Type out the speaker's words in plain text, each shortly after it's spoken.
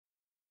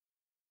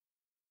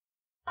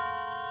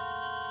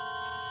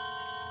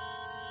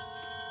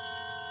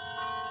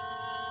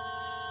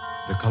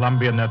the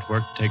Columbia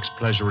Network takes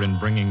pleasure in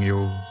bringing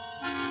you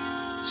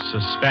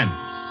Suspense.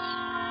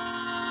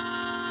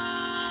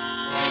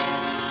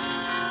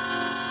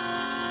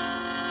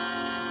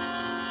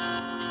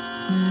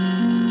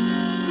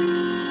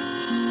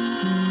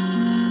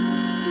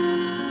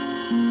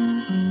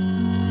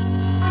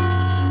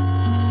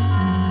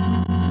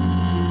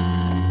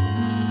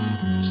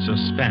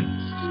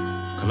 Suspense,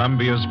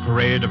 Columbia's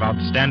parade of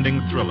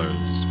outstanding thrillers,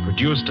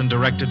 produced and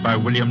directed by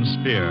William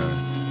Spear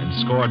and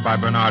scored by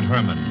Bernard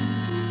Herrmann.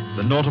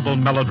 The notable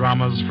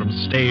melodramas from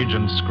stage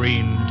and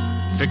screen,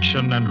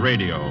 fiction and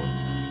radio,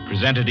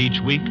 presented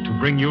each week to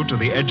bring you to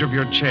the edge of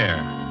your chair,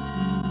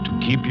 to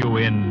keep you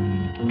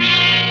in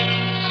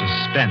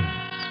suspense.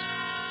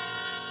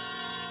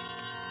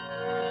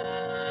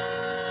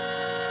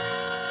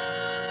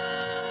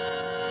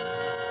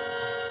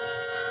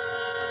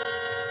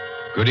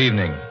 Good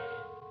evening.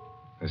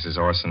 This is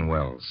Orson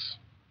Welles.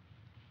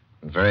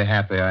 I'm very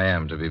happy I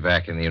am to be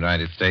back in the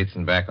United States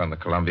and back on the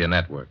Columbia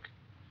Network,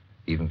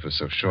 even for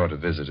so short a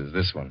visit as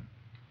this one.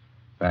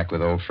 Back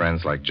with old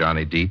friends like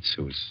Johnny Dietz,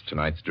 who is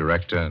tonight's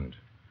director, and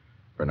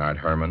Bernard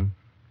Herrmann.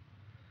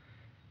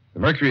 The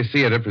Mercury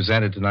Theater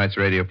presented tonight's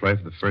radio play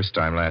for the first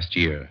time last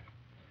year.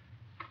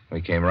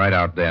 We came right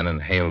out then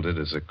and hailed it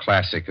as a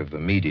classic of the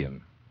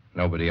medium.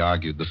 Nobody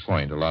argued the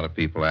point. A lot of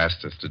people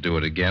asked us to do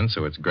it again,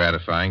 so it's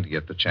gratifying to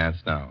get the chance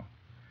now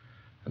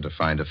and to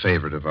find a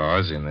favorite of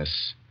ours in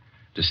this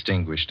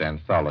distinguished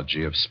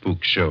anthology of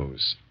spook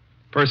shows.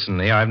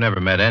 Personally, I've never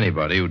met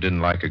anybody who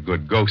didn't like a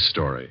good ghost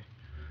story.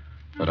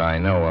 But I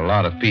know a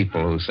lot of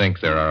people who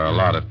think there are a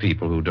lot of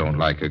people who don't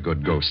like a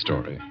good ghost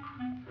story.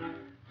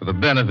 For the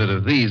benefit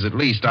of these, at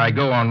least, I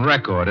go on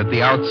record at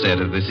the outset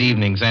of this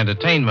evening's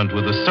entertainment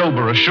with the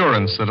sober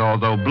assurance that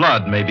although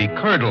blood may be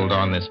curdled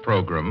on this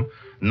program,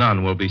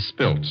 none will be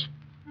spilt.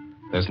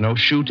 There's no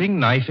shooting,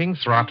 knifing,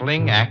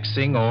 throttling,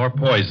 axing, or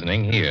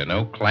poisoning here.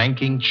 No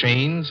clanking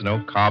chains,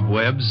 no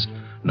cobwebs,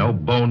 no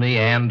bony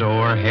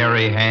and/or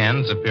hairy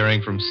hands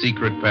appearing from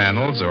secret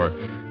panels, or,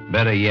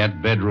 better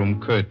yet,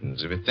 bedroom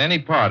curtains. If it's any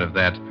part of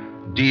that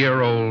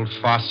dear old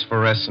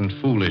phosphorescent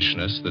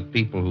foolishness that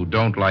people who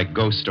don't like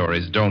ghost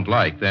stories don't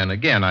like, then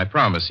again, I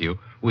promise you,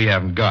 we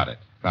haven't got it.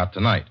 Not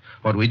tonight.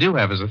 What we do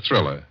have is a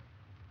thriller.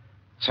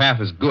 It's half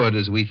as good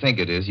as we think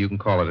it is. You can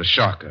call it a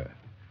shocker.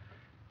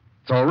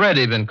 It's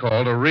already been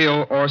called a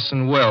real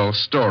Orson Welles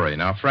story.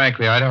 Now,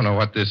 frankly, I don't know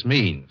what this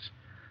means.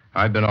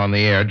 I've been on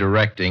the air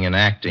directing and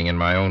acting in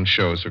my own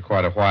shows for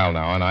quite a while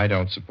now, and I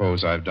don't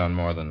suppose I've done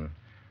more than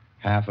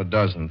half a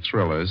dozen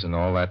thrillers in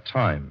all that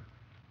time.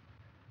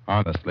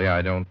 Honestly,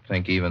 I don't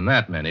think even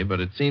that many, but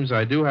it seems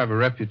I do have a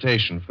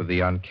reputation for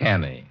the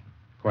uncanny.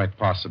 Quite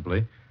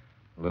possibly,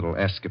 a little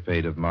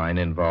escapade of mine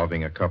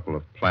involving a couple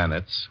of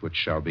planets, which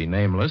shall be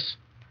nameless,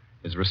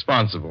 is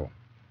responsible.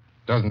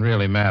 Doesn't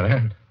really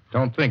matter.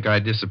 Don't think I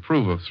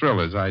disapprove of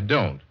thrillers. I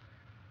don't.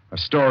 A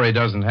story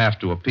doesn't have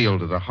to appeal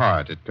to the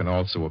heart. It can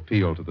also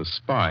appeal to the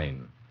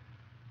spine.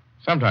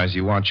 Sometimes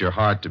you want your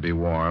heart to be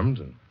warmed,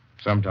 and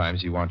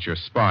sometimes you want your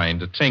spine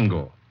to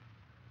tingle.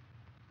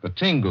 The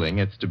tingling,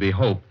 it's to be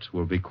hoped,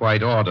 will be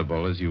quite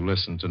audible as you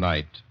listen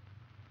tonight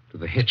to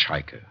The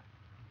Hitch-hiker.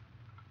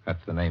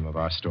 That's the name of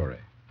our story,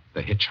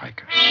 The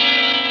Hitch-hiker.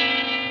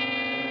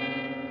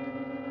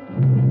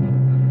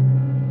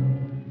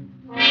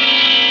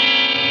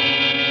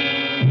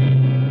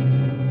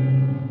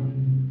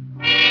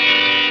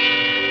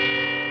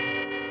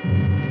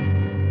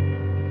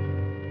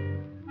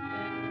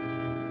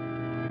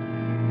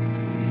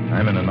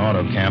 I'm in an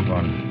auto camp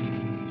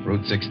on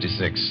Route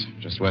 66,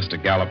 just west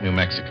of Gallup, New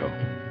Mexico.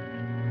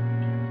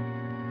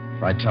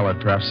 If I tell it,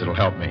 perhaps it'll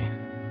help me.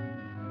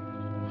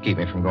 Keep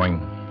me from going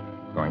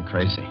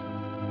crazy.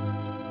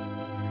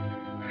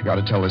 I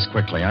gotta tell this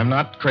quickly. I'm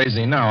not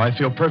crazy now. I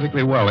feel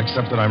perfectly well,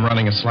 except that I'm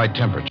running a slight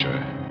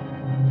temperature.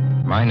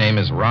 My name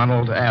is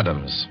Ronald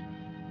Adams.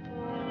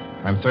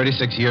 I'm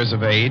 36 years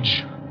of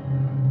age,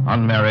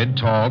 unmarried,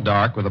 tall,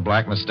 dark, with a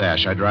black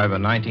mustache. I drive a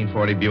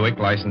 1940 Buick,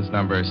 license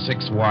number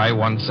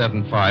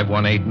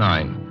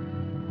 6Y175189.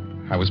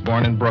 I was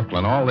born in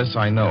Brooklyn. All this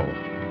I know.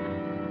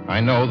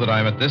 I know that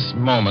I'm at this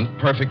moment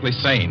perfectly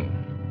sane.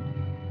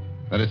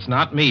 That it's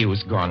not me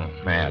who's gone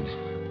mad.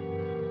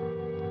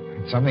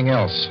 It's something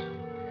else.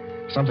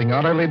 Something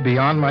utterly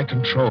beyond my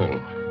control.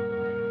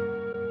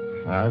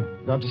 I've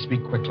got to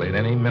speak quickly. At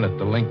any minute,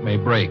 the link may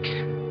break.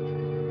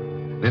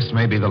 This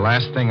may be the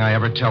last thing I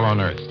ever tell on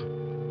Earth.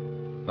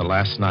 The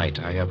last night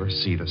I ever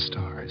see the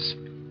stars.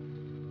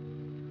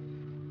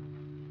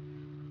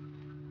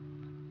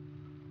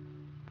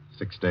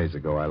 6 days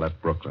ago, I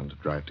left Brooklyn to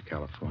drive to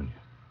California.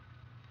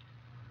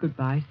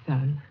 Goodbye,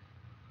 son.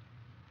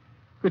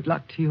 Good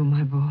luck to you,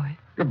 my boy.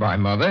 Goodbye,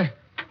 Mother.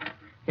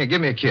 Here,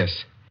 give me a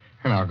kiss,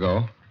 and I'll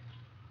go.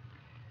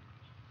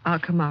 I'll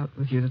come out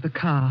with you to the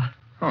car.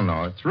 Oh,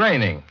 no, it's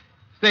raining.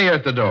 Stay here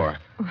at the door.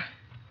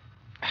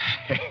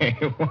 Hey,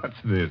 what's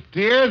this?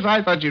 Tears?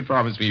 I thought you'd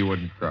promised me you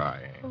wouldn't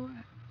cry. Oh,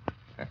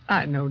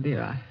 I know,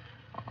 dear.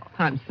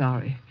 I'm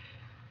sorry.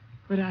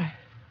 But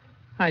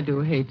I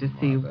do hate to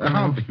see you go.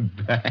 I'll be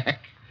back.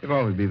 It'll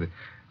only be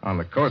On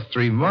the coast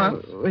 3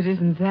 months? Oh, it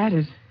isn't that.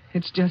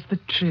 It's just the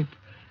trip.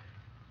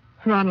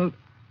 Ronald,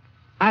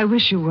 I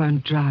wish you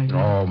weren't driving.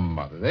 Oh,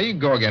 Mother, there you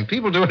go again.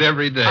 People do it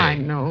every day. I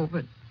know,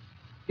 but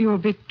you'll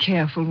be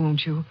careful,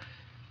 won't you?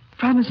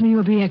 Promise me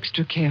you'll be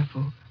extra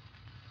careful.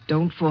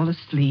 Don't fall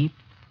asleep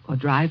or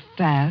drive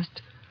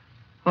fast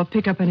or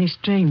pick up any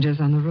strangers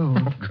on the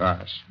road. Oh,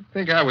 gosh. I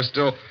think I was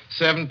still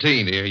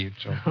 17 here, you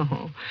told me.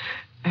 Oh.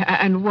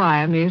 And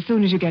why? I mean, as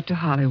soon as you get to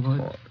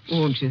Hollywood,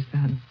 won't you,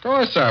 son? Of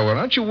course I will.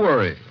 Don't you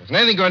worry. There's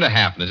nothing going to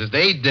happen. It's just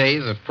 8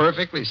 days of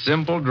perfectly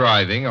simple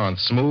driving on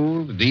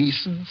smooth,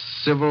 decent,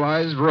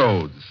 civilized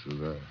roads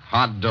with a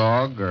hot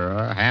dog or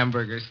a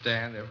hamburger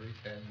stand every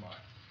 10 miles.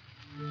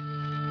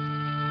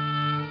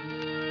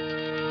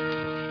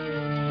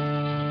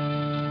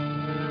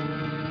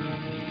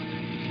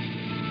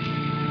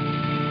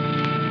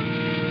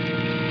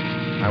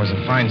 I was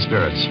in fine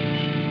spirits.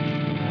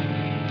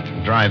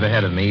 The drive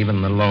ahead of me,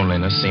 even the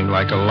loneliness, seemed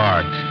like a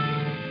lark.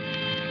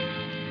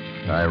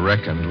 I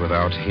reckoned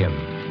without him.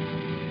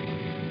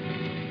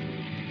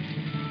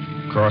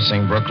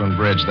 Crossing Brooklyn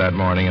Bridge that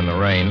morning in the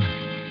rain,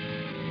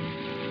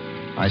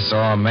 I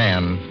saw a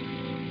man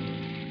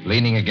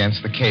leaning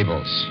against the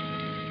cables.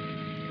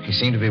 He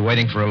seemed to be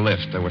waiting for a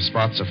lift. There were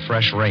spots of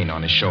fresh rain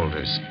on his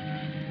shoulders.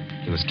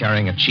 He was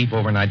carrying a cheap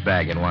overnight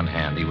bag in one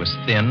hand. He was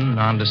thin,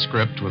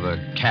 nondescript, with a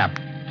cap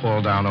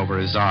pulled down over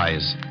his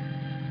eyes.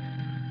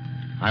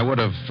 I would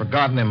have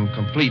forgotten him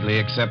completely,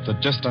 except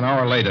that just an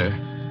hour later,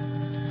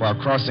 while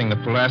crossing the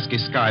Pulaski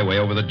Skyway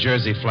over the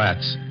Jersey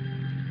Flats,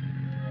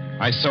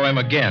 I saw him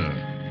again.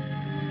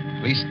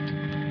 At least,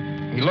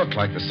 he looked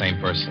like the same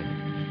person.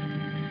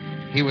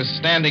 He was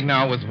standing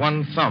now with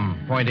one thumb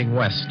pointing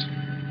west.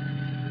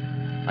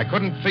 I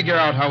couldn't figure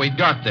out how he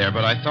got there,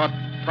 but I thought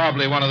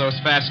probably one of those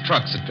fast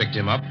trucks had picked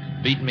him up,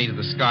 beaten me to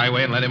the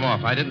Skyway, and let him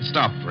off. I didn't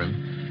stop for him.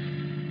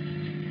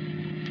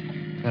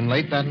 Then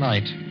late that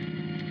night,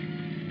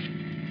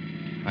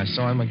 I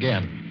saw him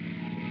again.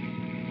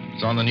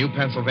 It's on the new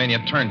Pennsylvania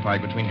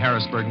Turnpike between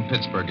Harrisburg and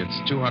Pittsburgh.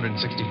 It's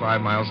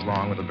 265 miles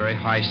long with a very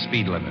high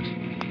speed limit.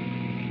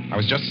 I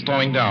was just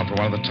slowing down for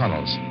one of the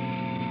tunnels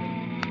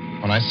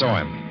when I saw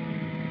him,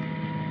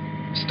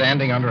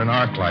 standing under an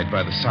arc light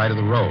by the side of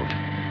the road.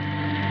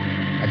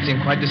 I'd seen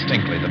quite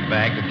distinctly the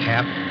bag, the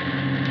cap,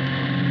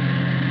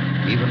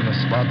 even the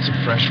spots of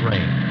fresh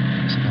rain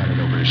splattered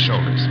over his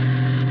shoulders.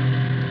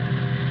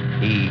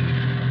 He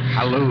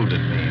hallooed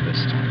at me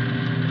this time.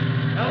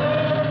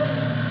 Hello!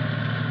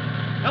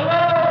 Hello!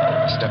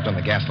 I stepped on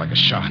the gas like a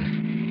shot.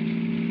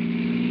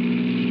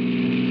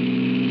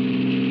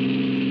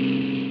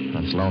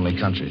 It's lonely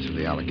country through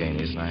the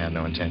Alleghenies, and I had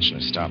no intention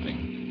of stopping.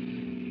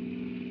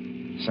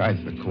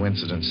 Besides, the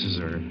coincidences,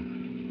 or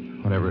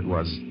whatever it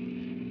was,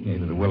 gave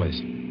me the willies.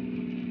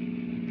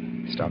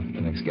 Stopped at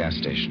the next gas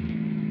station.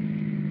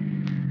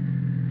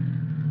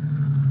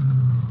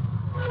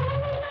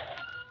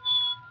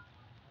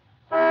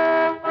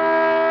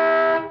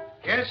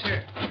 Yes,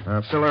 sir.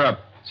 Fill her up.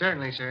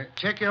 Certainly, sir.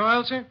 Check your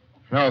oil, sir?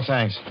 No,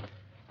 thanks.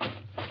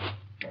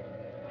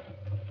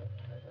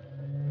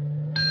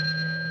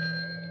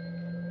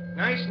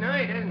 Nice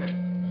night, isn't it?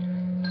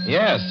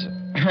 Yes.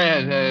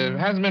 It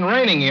hasn't been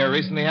raining here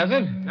recently, has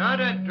it? Not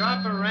a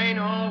drop of rain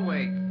all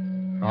week.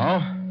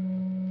 Oh?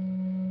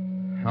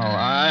 Oh,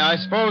 I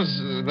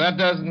suppose that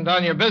doesn't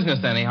done your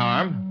business any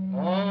harm.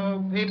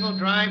 Oh, people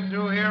drive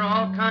through here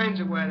all kinds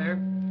of weather.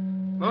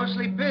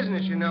 Mostly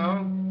business, you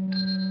know.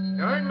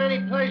 There aren't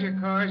many pleasure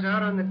cars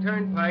out on the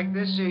turnpike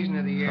this season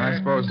of the year. I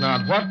suppose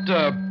not. What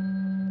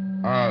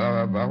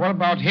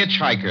about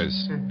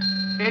hitchhikers?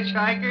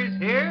 Hitchhikers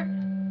here?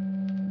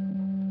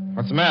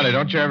 What's the matter?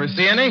 Don't you ever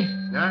see any?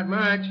 Not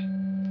much.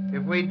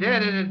 If we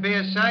did, it'd be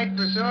a sight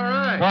for sore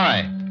eyes.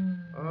 Why?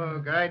 Oh,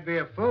 guy'd be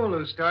a fool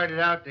who started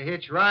out to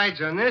hitch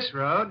rides on this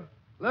road.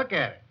 Look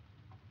at it.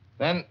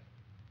 Then,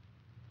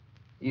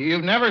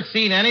 you've never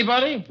seen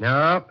anybody?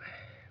 No.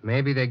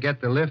 Maybe they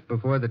get the lift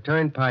before the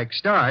turnpike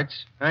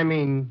starts. I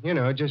mean, you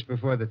know, just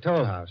before the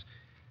toll house.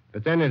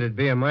 But then it'd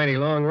be a mighty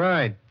long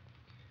ride.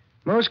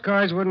 Most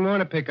cars wouldn't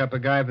want to pick up a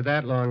guy for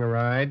that long a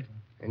ride.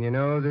 And, you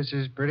know, this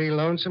is pretty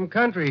lonesome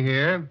country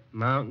here.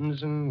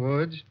 Mountains and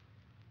woods.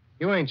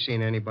 You ain't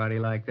seen anybody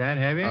like that,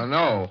 have you?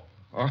 No.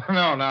 Oh,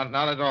 no, not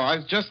at all. I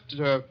was just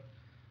a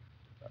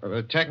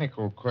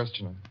technical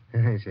question.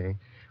 I see.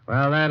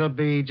 Well, that'll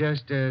be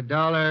just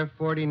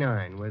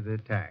 $1.49 with the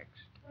tax.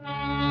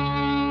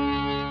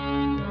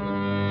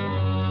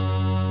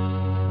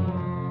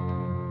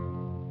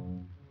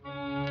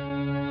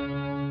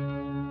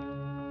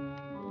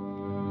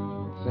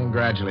 Thing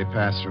gradually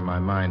passed through my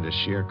mind as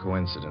sheer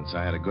coincidence.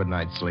 I had a good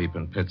night's sleep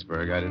in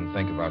Pittsburgh. I didn't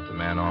think about the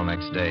man all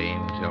next day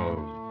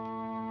until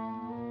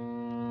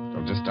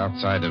just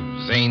outside of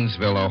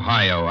Zanesville,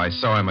 Ohio, I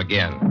saw him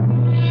again.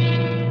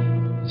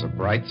 It was a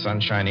bright,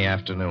 sunshiny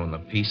afternoon. The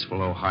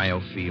peaceful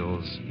Ohio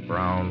fields,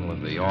 brown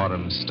with the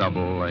autumn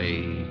stubble,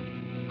 lay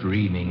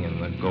dreaming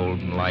in the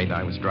golden light.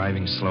 I was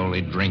driving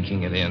slowly,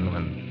 drinking it in,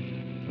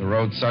 when the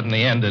road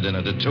suddenly ended in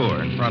a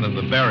detour. In front of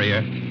the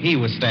barrier, he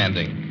was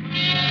standing.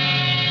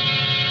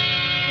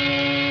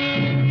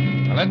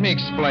 Now, let me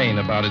explain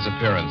about his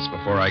appearance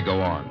before I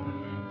go on.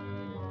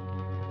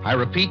 I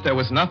repeat, there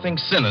was nothing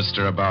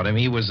sinister about him.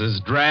 He was as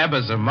drab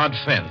as a mud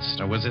fence,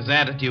 nor was his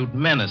attitude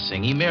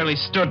menacing. He merely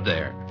stood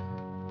there,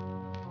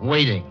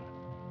 waiting,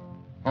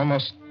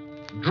 almost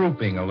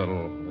drooping a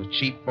little, with a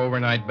cheap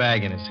overnight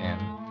bag in his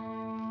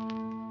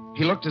hand.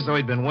 He looked as though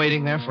he'd been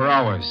waiting there for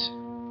hours.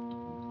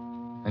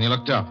 And he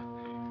looked up.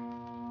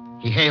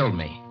 He hailed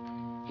me.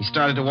 He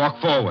started to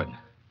walk forward.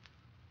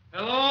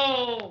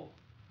 Hello?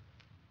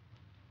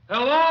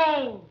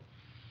 Hello?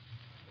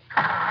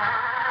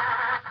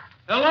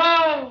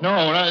 Hello?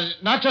 No,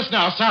 not just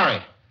now.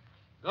 Sorry.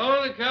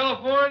 Going to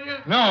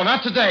California? No,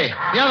 not today.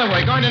 The other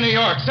way, going to New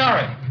York.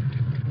 Sorry.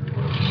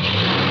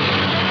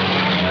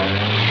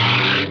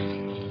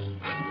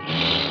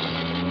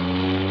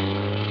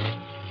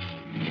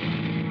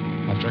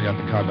 After I got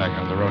the car back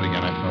on the road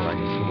again, I felt like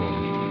a fool.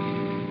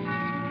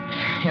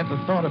 Yet the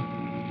thought of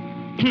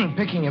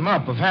picking him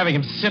up, of having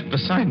him sit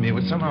beside me,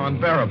 was somehow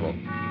unbearable.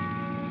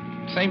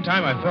 At the same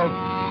time, I felt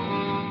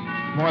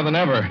more than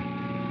ever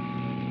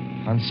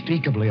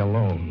unspeakably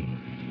alone.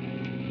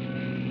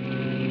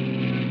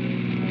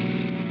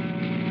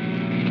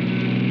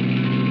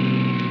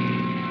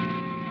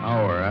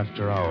 Hour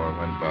after hour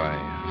went by.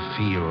 The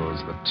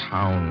fields, the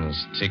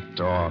towns ticked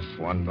off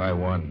one by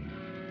one.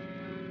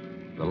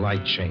 The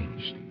light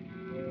changed.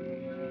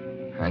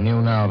 I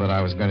knew now that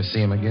I was going to see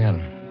him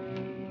again.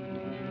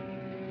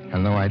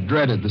 And though I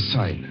dreaded the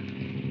sight,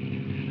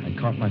 I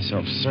caught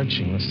myself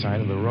searching the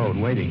side of the road,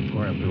 waiting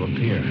for him to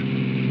appear.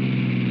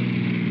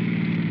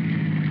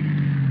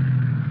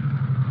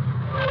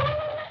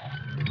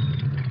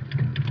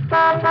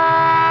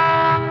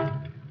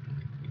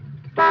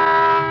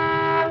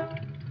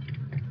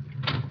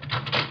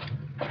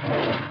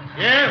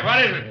 Yeah,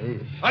 what is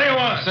it? What do you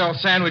want? Sell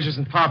sandwiches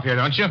and pop here,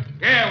 don't you?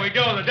 Yeah, we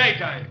do in the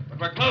daytime. But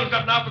we're closed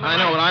up now for the I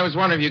know, night. but I was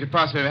wondering if you could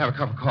possibly have a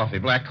cup of coffee,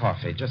 black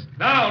coffee, just...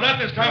 No, not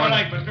this time of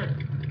night, mister.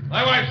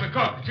 My wife's the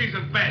cook. She's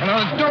in bed.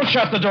 No, don't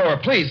shut the door,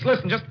 please.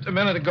 Listen, just a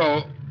minute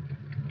ago...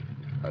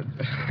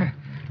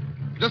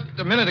 just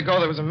a minute ago,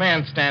 there was a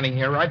man standing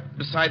here right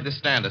beside the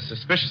stand, a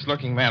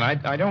suspicious-looking man.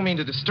 I don't mean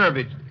to disturb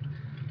it.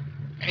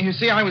 You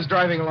see, I was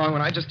driving along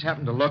when I just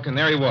happened to look, and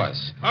there he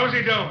was. How's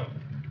he doing?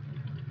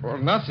 Well,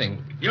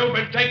 nothing. You've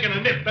been taking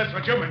a nip. That's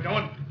what you've been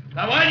doing.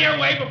 Now, on your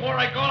way before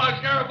I call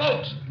out Sheriff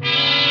Oates.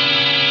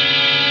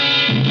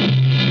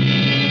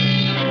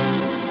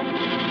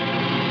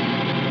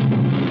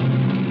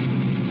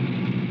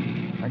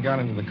 I got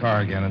into the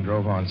car again and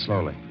drove on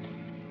slowly.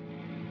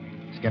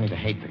 I was beginning to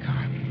hate the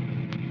car.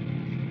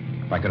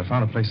 If I could have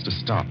found a place to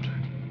stop,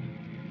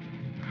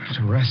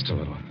 to rest a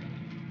little.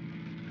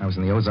 I was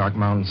in the Ozark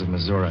Mountains of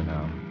Missouri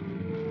now.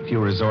 Few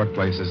resort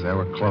places there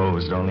were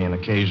closed, only an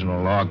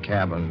occasional log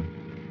cabin,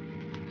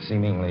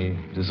 seemingly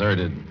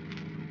deserted.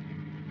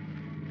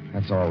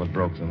 That's all that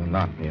broke the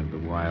monotony of the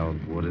wild,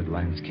 wooded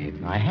landscape.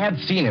 I had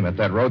seen him at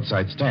that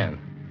roadside stand.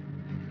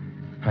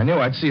 I knew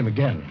I'd see him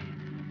again.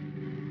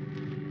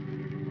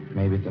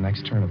 Maybe at the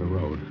next turn of the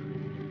road.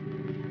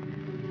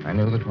 I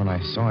knew that when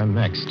I saw him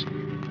next,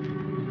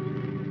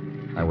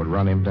 I would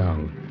run him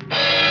down.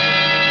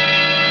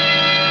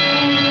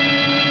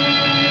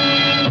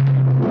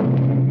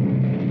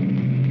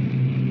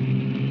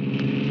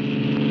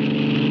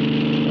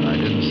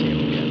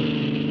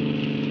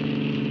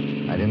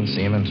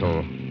 See him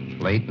until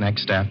late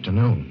next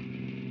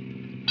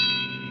afternoon.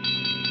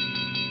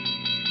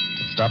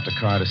 I stopped a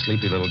car at a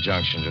sleepy little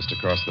junction just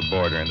across the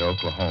border into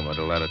Oklahoma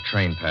to let a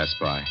train pass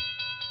by.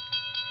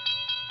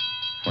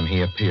 When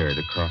he appeared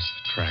across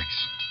the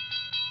tracks,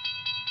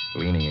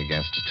 leaning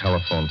against a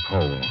telephone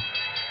pole.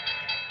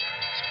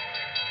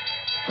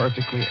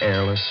 Perfectly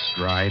airless,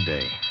 dry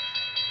day.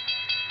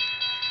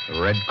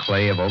 The red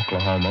clay of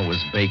Oklahoma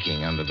was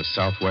baking under the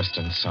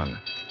southwestern sun.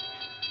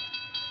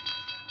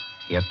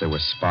 Yet there were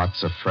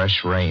spots of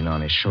fresh rain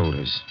on his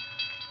shoulders.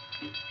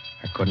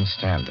 I couldn't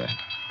stand that.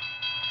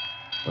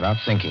 Without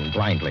thinking,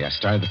 blindly, I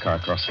started the car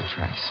across the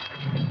tracks.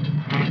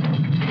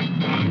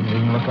 He didn't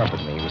even look up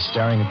at me. He was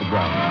staring at the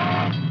ground.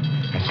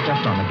 I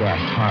stepped on the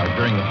gas hard,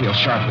 veering the wheel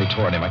sharply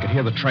toward him. I could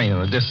hear the train in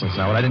the distance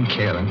now, but I didn't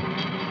care then.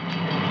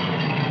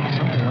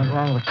 Something went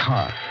wrong with the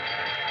car.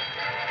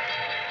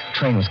 The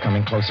train was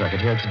coming closer. I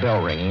could hear its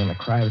bell ringing and the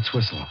cry of its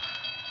whistle.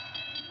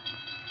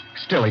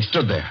 Still, he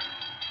stood there.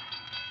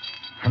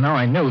 And now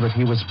I knew that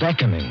he was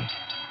beckoning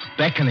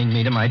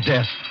me to my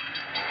death.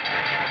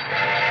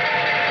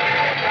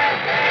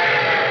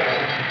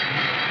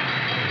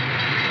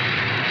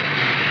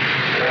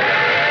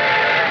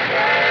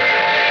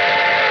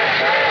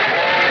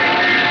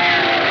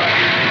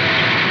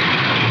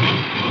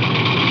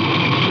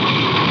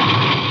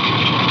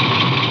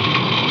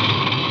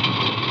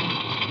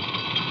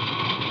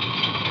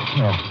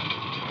 Well,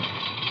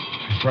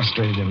 I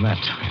frustrated him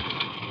that time.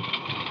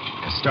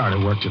 The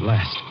starter worked at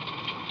last.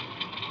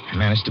 I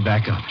managed to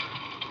back up.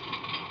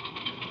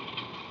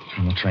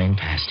 When the train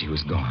passed, he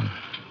was gone.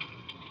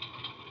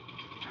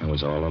 I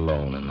was all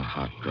alone in the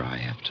hot, dry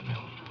afternoon.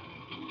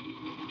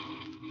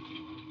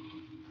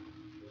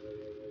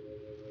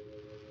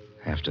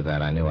 After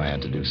that, I knew I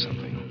had to do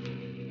something.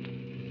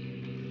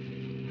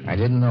 I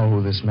didn't know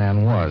who this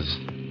man was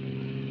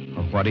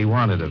or what he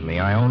wanted of me.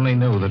 I only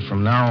knew that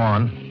from now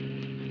on,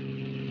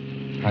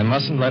 I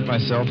mustn't let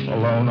myself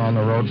alone on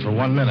the road for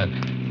 1 minute.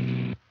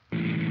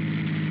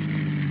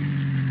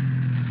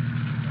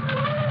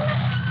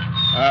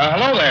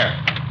 Hello there.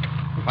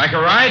 Like a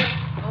ride?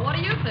 Well, what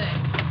do you think?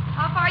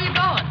 How far are you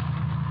going?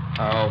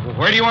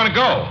 Where do you want to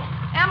go?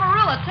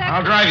 Amarillo, Texas.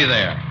 I'll drive you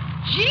there.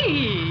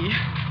 Gee.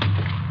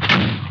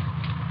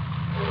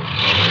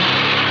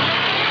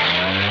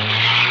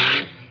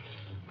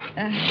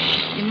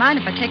 You mind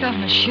if I take off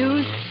my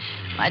shoes?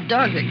 My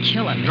dogs are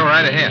killing me. Go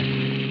right ahead.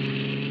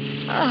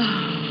 Oh,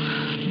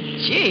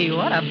 gee,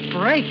 what a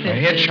break this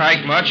is.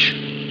 Hitch-hike much?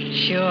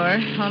 Sure,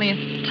 only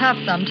it's tough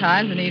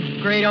sometimes in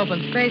these great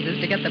open spaces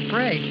to get the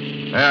break.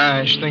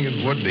 I should think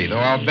it would be, though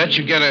I'll bet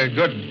you get a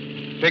good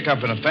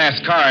pickup in a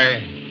fast car.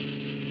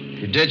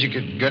 If you did, you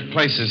could get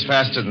places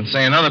faster than,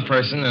 say, another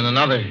person in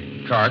another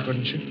car,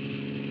 couldn't you?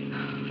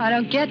 I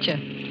don't get you.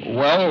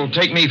 Well,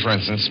 take me, for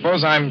instance.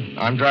 Suppose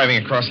I'm driving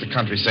across the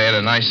country, say, at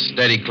a nice,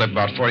 steady clip,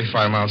 about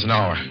 45 miles an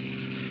hour.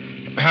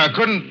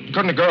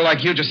 Couldn't a girl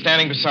like you just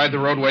standing beside the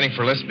road waiting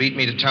for a lift beat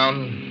me to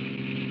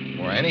town?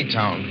 Or any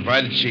town,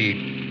 provided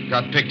she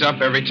got picked up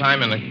every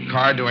time in a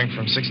car doing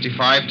from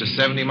 65 to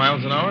 70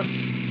 miles an hour?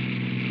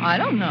 I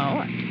don't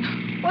know.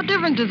 What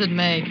difference does it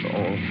make?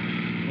 Oh,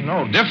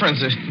 no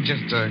difference. It's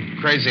just a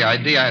crazy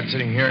idea I had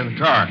sitting here in the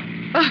car.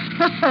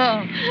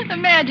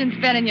 Imagine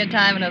spending your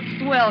time in a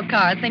swell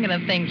car thinking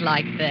of things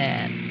like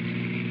that.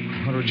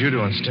 What would you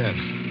do instead?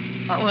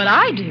 What would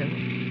I do?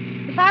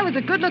 If I was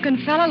a good-looking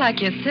fellow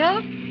like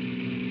yourself,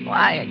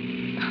 why,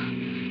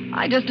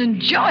 I just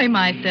enjoy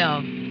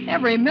myself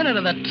every minute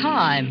of the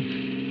time.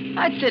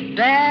 I'd sit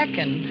back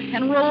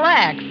and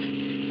relax.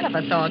 And if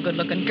I saw a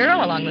good-looking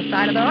girl along the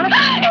side of the road...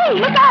 Hey,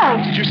 look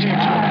out! Did you see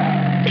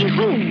him? See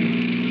who?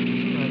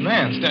 A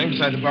man standing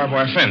beside the barbed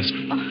wire fence.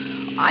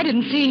 I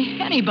didn't see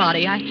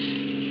anybody.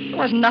 It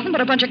wasn't nothing but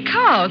a bunch of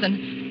cows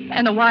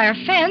and a wire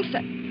fence.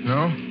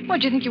 No?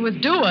 What'd you think you was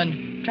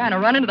doing? Trying to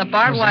run into the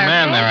barbed There's wire a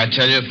man fence? there, I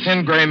tell you. A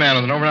thin gray man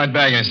with an overnight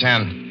bag in his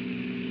hand.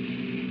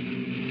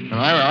 And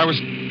I was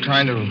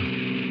trying to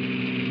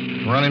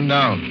run him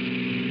down.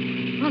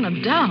 Run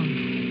him down?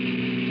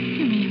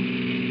 You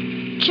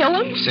mean kill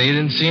him? Say you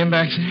didn't see him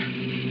back there?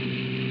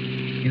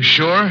 You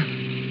sure?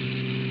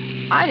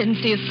 I didn't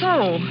see a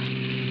soul.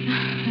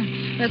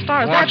 As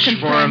far as Watch that's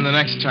concerned... for him the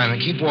next time, and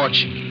keep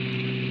watching.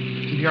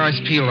 Keep your eyes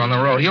peeled on the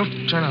road. He'll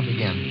turn up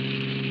again.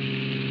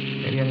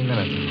 Maybe any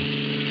minute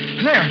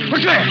now. There!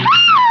 Look there!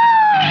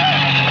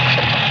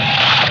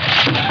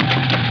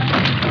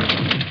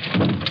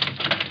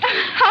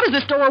 How does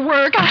this door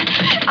work?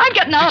 I'm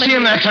getting out of here. See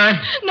him that time?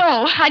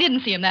 No, I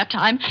didn't see him that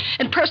time.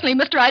 And personally,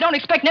 mister, I don't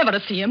expect never to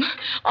see him.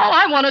 All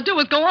I want to do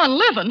is go on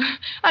living.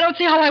 I don't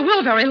see how I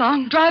will very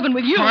long, driving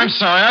with you. Oh, I'm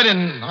sorry.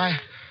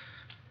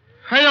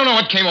 I don't know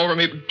what came over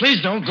me, but please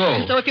don't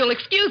go. So if you'll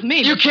excuse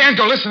me... You can't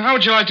go. Listen, how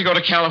would you like to go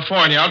to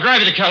California? I'll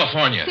drive you to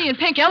California. Seeing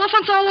pink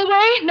elephants all the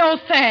way? No,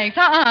 thanks.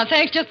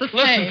 Thanks just the same.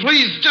 Listen,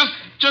 please,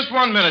 just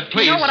 1 minute,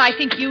 please. You know what I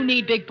think you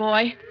need, big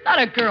boy? Not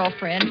a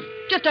girlfriend.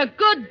 Just a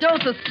good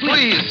dose of sweet.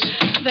 Please.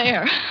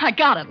 There. I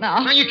got it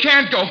now. No, you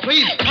can't go.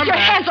 Please, come Your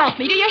back. hands off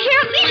me. Do you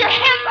hear? Leave your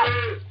hands off.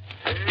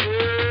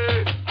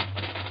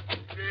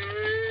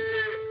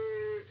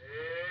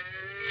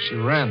 She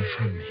ran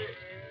from me.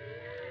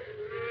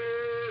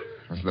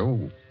 As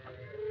though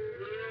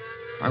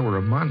I were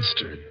a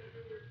monster. A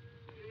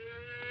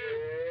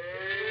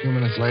few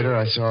minutes later,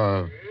 I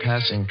saw a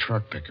passing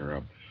truck pick her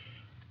up.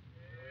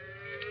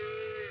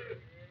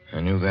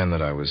 I knew then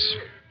that I was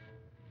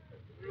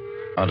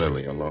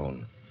utterly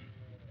alone.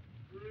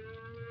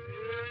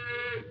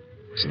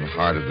 It was in the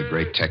heart of the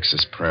great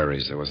Texas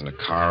prairies. There wasn't a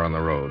car on the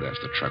road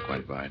after the truck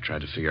went by. I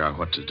tried to figure out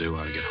what to do,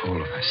 how to get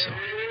hold of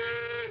myself.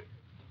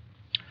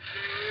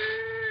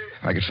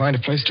 If I could find a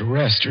place to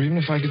rest, or even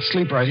if I could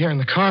sleep right here in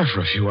the car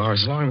for a few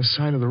hours along the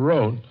side of the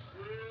road. I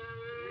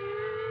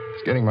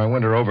was getting my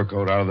winter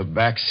overcoat out of the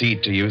back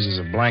seat to use as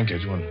a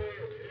blanket when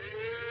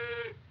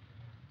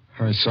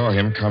I saw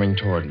him coming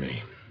toward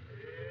me,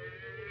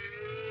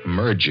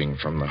 emerging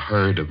from the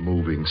herd of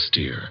moving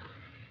steer.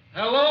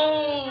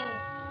 Hello?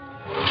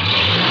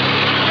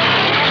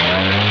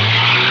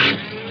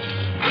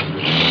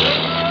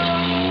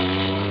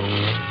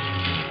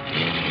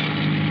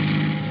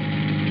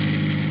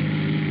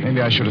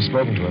 Maybe I should have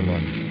spoken to him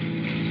then.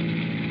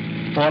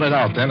 Fought it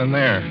out then and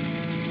there.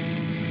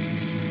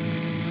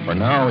 For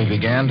now, he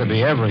began to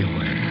be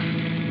everywhere.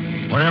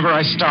 Whenever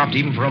I stopped,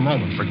 even for a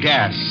moment, for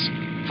gas,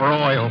 for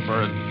oil,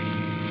 for a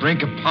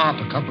drink of pop,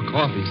 a cup of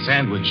coffee,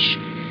 sandwich,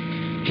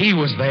 he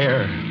was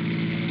there.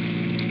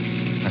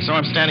 I saw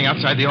him standing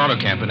outside the auto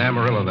camp in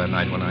Amarillo that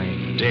night when I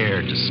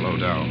dared to slow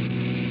down.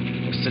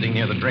 I was sitting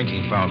near the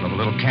drinking fountain of a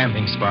little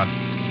camping spot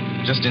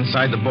just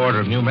inside the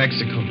border of New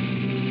Mexico.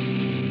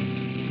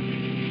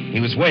 He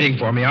was waiting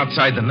for me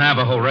outside the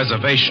Navajo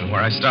reservation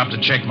where I stopped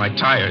to check my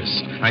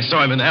tires. I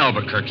saw him in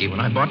Albuquerque when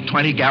I bought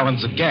 20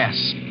 gallons of gas.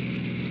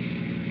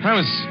 I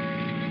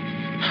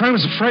I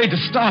was afraid to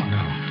stop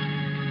now.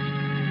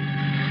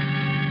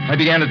 I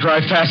began to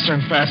drive faster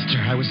and faster.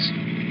 I was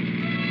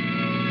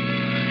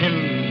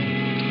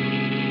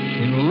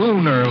in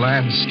lunar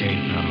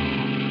landscape now.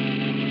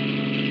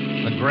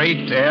 The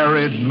great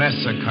arid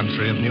mesa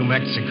country of New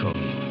Mexico.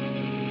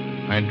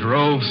 I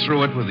drove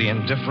through it with the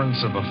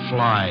indifference of a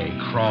fly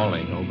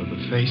crawling over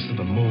the face of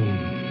the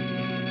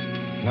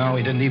moon. Now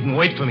he didn't even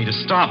wait for me to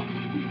stop.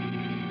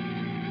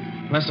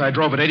 Unless I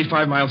drove at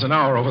 85 miles an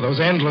hour over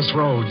those endless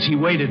roads, he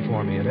waited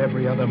for me at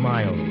every other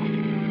mile.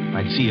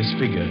 I'd see his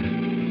figure,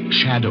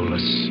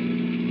 shadowless,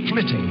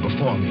 flitting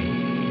before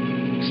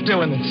me,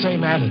 still in the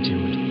same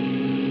attitude,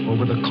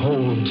 over the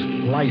cold,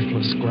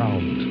 lifeless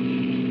ground,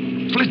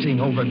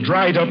 flitting over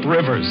dried-up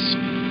rivers,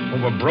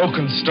 over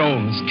broken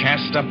stones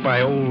cast up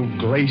by old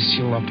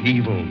glacial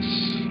upheavals,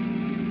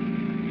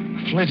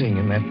 flitting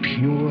in that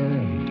pure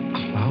and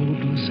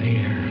cloudless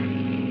air.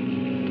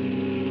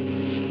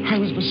 I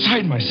was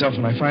beside myself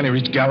when I finally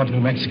reached Gallup, New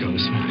Mexico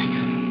this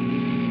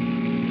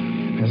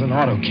morning. There's an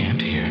auto camp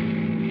here.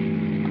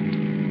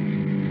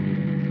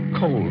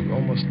 Cold,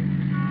 almost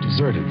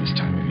deserted this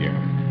time of year.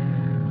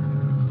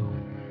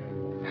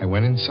 I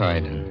went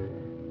inside and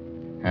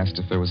asked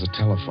if there was a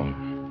telephone.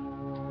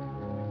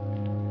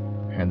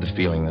 I had the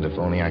feeling that if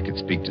only I could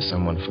speak to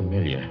someone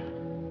familiar,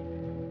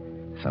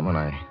 someone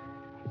I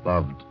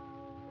loved,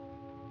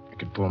 I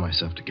could pull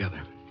myself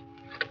together.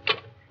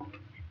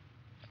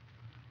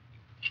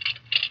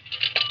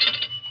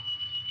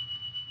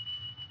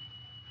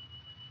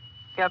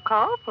 Your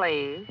call,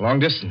 please. Long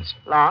distance.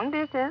 Long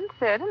distance,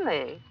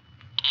 certainly.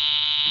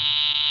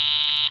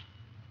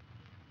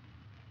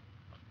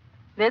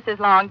 This is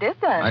long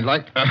distance. I'd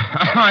like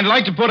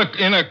to put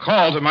in a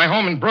call to my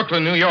home in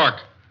Brooklyn, New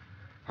York.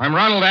 I'm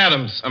Ronald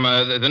Adams.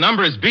 The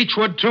number is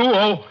Beechwood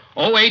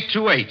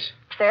 200828.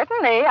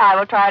 Certainly. I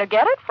will try to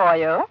get it for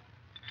you.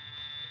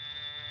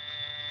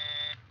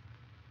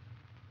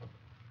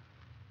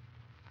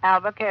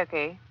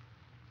 Albuquerque.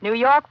 New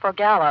York for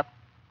Gallup.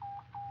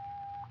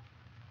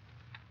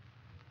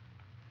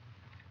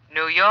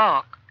 New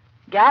York.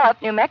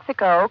 Gallup, New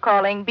Mexico,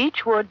 calling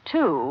Beechwood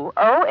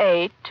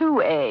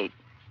 20828.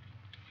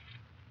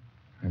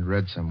 I'd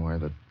read somewhere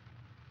that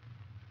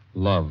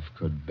love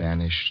could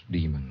banish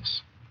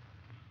demons.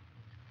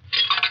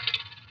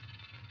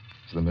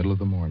 It's the middle of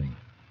the morning.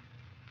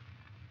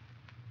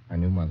 I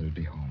knew Mother'd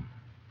be home.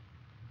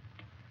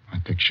 I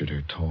pictured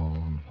her tall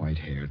and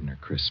white-haired in her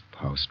crisp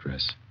house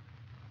dress,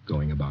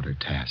 going about her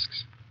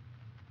tasks.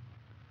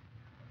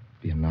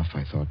 Be enough,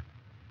 I thought,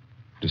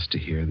 just to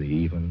hear the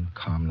even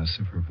calmness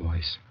of her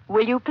voice.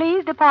 Will you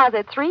please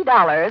deposit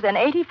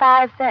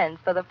 $3.85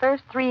 for the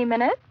first 3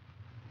 minutes?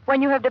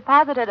 When you have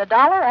deposited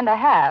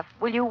 $1.50,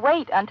 will you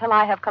wait until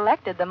I have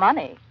collected the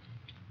money?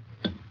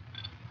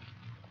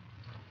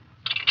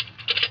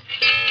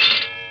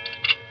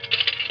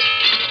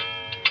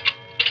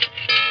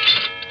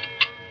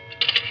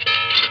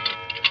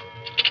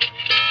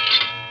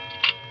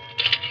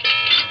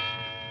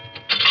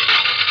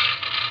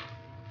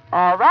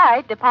 All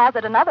right,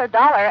 deposit another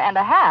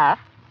 $1.50.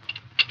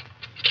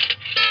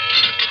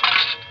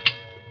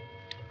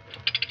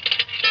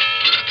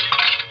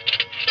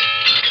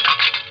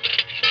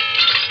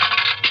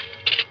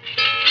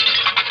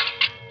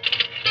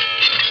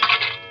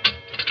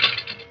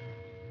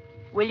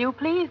 Will you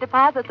please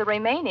deposit the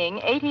remaining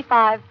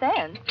 85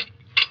 cents?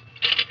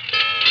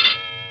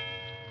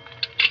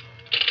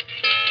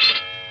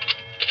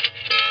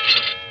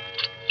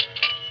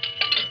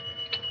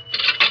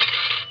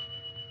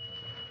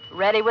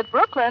 Ready with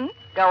Brooklyn.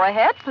 Go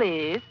ahead,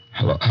 please.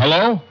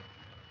 Hello?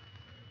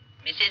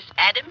 Mrs.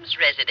 Adams'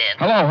 residence.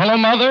 Hello,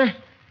 Mother?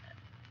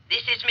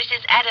 This is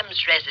Mrs.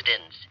 Adams'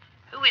 residence.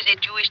 Who is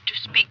it you wish to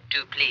speak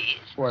to, please?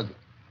 What?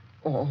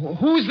 Oh,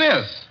 who's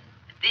this?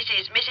 This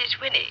is Mrs.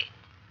 Whinney.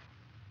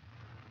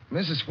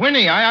 Mrs.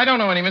 Whinney? I don't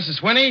know any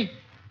Mrs. Whinney.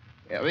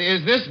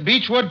 Is this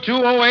Beechwood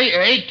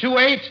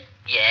 200828?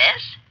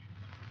 Yes?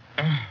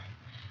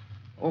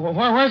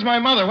 Where's my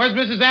mother? Where's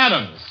Mrs.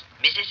 Adams?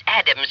 Mrs.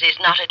 Adams is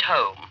not at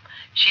home.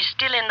 She's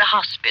still in the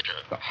hospital.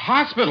 The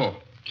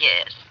hospital?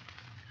 Yes.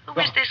 Who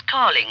is this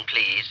calling,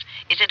 please?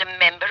 Is it a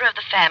member of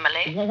the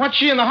family? What's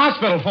she in the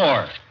hospital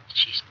for?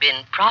 She's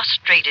been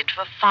prostrated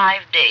for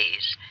 5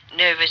 days.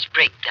 Nervous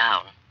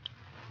breakdown.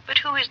 But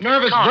who is this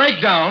Nervous calling?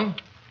 breakdown?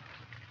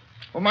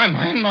 Well, my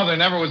mother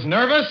never was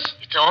nervous.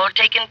 It's all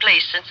taken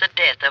place since the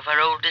death of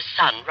her oldest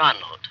son,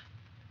 Ronald.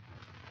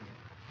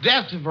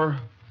 Death of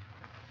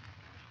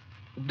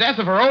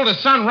her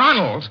oldest son,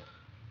 Ronald?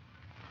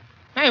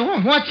 Hey,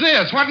 what's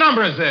this? What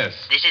number is this?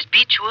 This is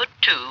Beechwood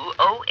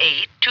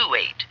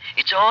 20828.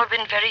 It's all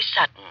been very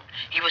sudden.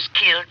 He was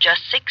killed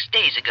just 6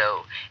 days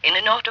ago in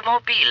an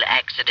automobile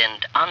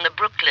accident on the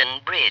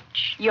Brooklyn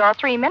Bridge. Your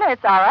 3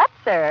 minutes are up,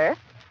 sir.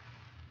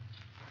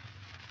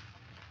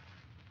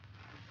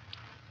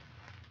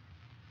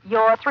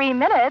 Your 3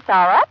 minutes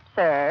are up,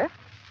 sir.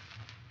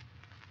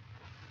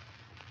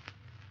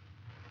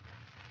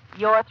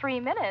 Your 3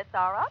 minutes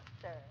are up,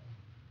 sir.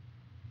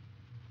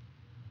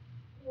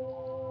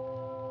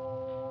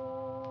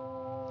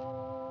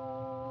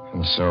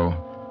 And so,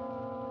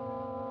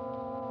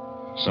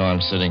 So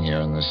I'm sitting here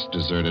in this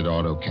deserted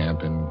auto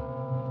camp in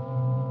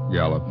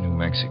Gallup, New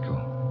Mexico.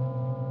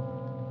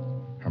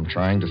 I'm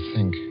trying to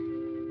think.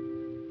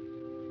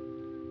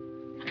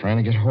 I'm trying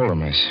to get hold of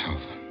myself.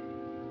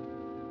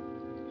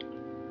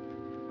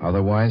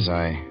 Otherwise,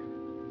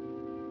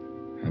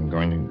 I'm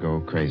going to go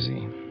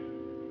crazy.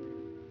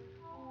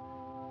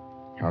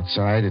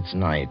 Outside, it's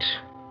night.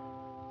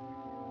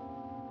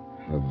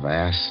 The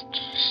vast,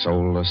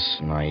 soulless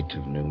night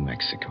of New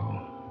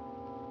Mexico.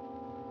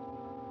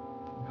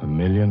 1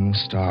 million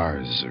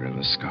stars are in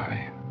the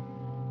sky.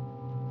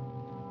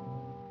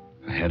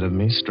 Ahead of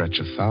me stretch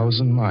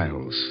 1,000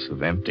 miles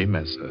of empty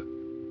mesa.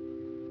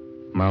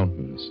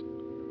 Mountains,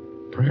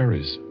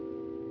 prairies,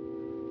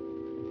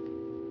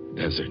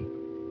 desert.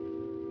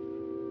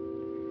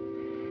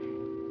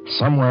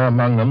 Somewhere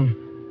among them,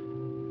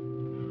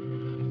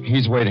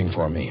 he's waiting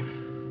for me.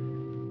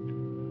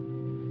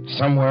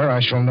 Somewhere I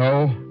shall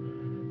know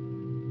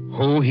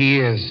who he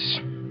is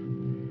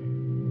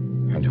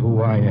and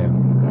who I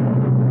am.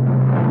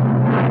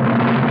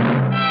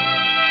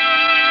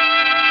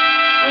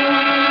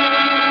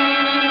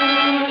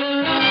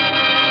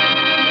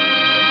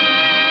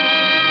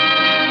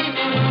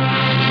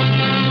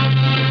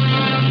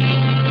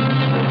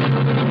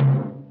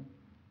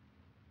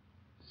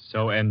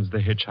 So ends The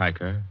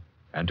Hitch-hiker,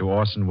 and to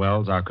Orson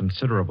Welles our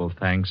considerable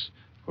thanks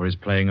for his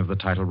playing of the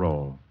title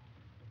role.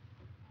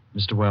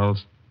 Mr.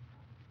 Welles?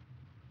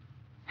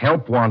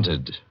 Help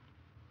wanted.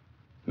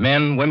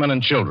 Men, women,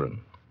 and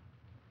children.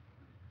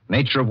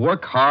 Nature of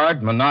work,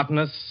 hard,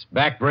 monotonous,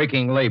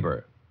 back-breaking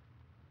labor.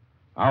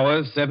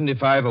 Hours,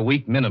 75 a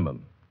week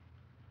minimum.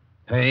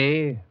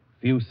 Pay,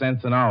 few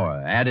cents an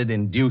hour. Added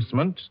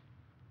inducement,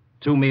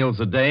 2 meals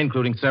a day,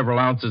 including several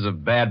ounces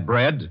of bad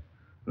bread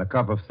and a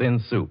cup of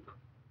thin soup.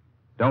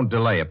 Don't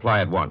delay.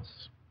 Apply at once.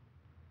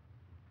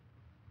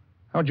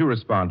 How'd you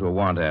respond to a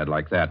want ad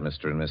like that,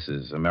 Mr. and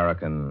Mrs.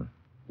 American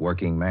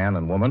working man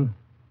and woman?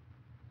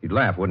 You'd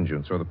laugh, wouldn't you,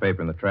 and throw the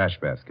paper in the trash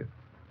basket.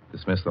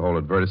 Dismiss the whole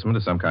advertisement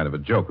as some kind of a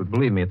joke. But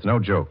believe me, it's no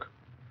joke.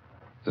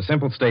 It's a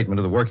simple statement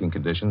of the working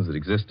conditions that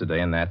exist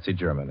today in Nazi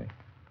Germany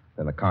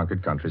and the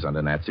conquered countries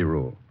under Nazi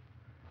rule.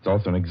 It's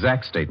also an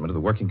exact statement of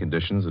the working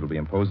conditions that will be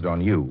imposed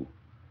on you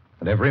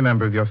and every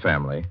member of your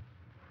family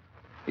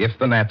if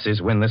the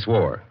Nazis win this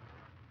war.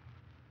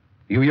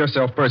 You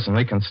yourself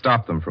personally can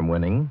stop them from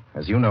winning,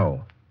 as you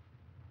know.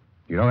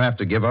 You don't have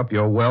to give up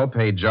your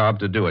well-paid job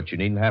to do it. You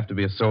needn't have to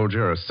be a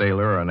soldier or a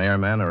sailor or an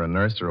airman or a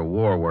nurse or a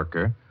war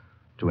worker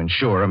to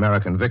ensure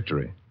American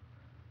victory.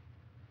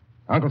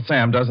 Uncle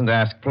Sam doesn't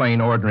ask plain,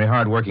 ordinary,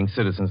 hard-working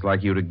citizens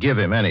like you to give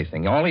him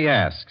anything. All he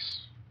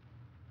asks,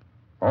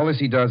 all this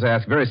he does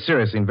ask very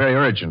seriously and very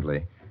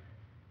urgently,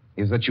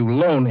 is that you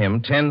loan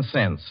him 10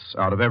 cents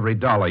out of every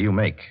dollar you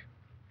make.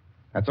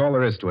 That's all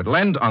there is to it.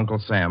 Lend Uncle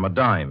Sam a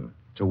dime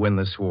to win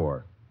this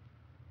war,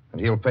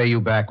 and he'll pay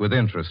you back with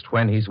interest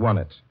when he's won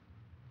it.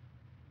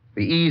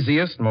 The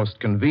easiest, most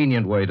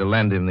convenient way to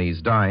lend him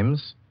these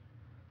dimes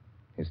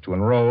is to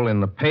enroll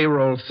in the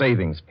payroll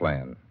savings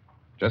plan.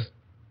 Just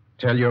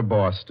tell your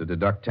boss to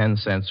deduct 10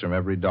 cents from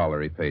every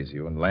dollar he pays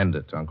you and lend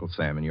it to Uncle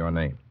Sam in your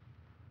name.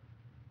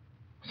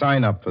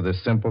 Sign up for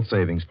this simple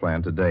savings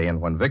plan today,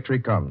 and when victory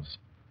comes,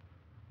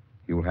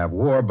 you'll have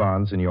war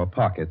bonds in your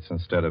pockets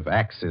instead of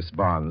Axis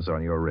bonds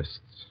on your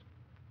wrists.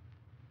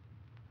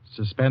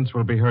 Suspense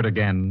will be heard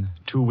again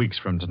 2 weeks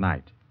from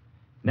tonight.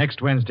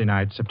 Next Wednesday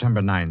night, September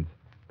 9th,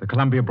 the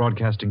Columbia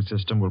Broadcasting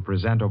System will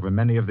present over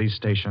many of these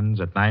stations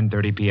at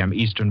 9:30 p.m.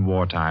 Eastern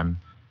Wartime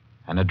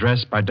an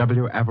address by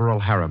W. Averill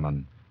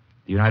Harriman,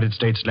 the United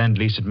States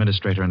Lend-Lease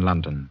Administrator in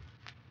London.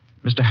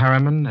 Mr.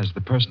 Harriman, as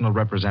the personal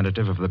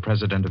representative of the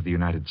President of the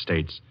United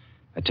States,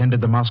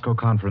 attended the Moscow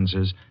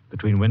conferences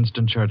between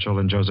Winston Churchill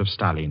and Joseph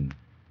Stalin.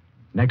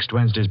 Next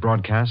Wednesday's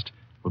broadcast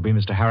will be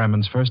Mr.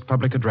 Harriman's first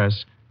public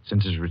address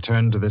since his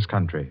return to this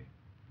country.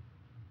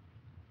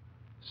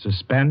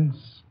 Suspense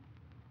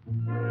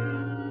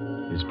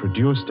is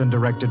produced and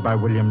directed by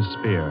William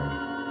Spear.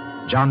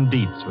 John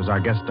Dietz was our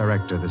guest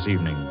director this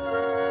evening.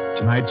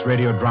 Tonight's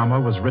radio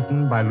drama was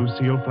written by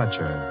Lucille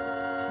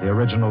Fletcher. The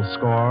original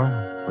score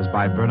was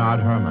by Bernard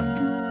Herrmann.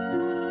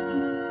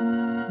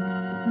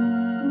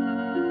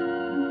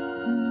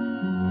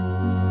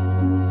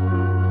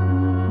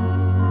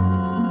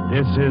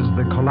 This is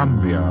the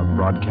Columbia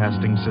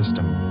Broadcasting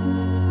System.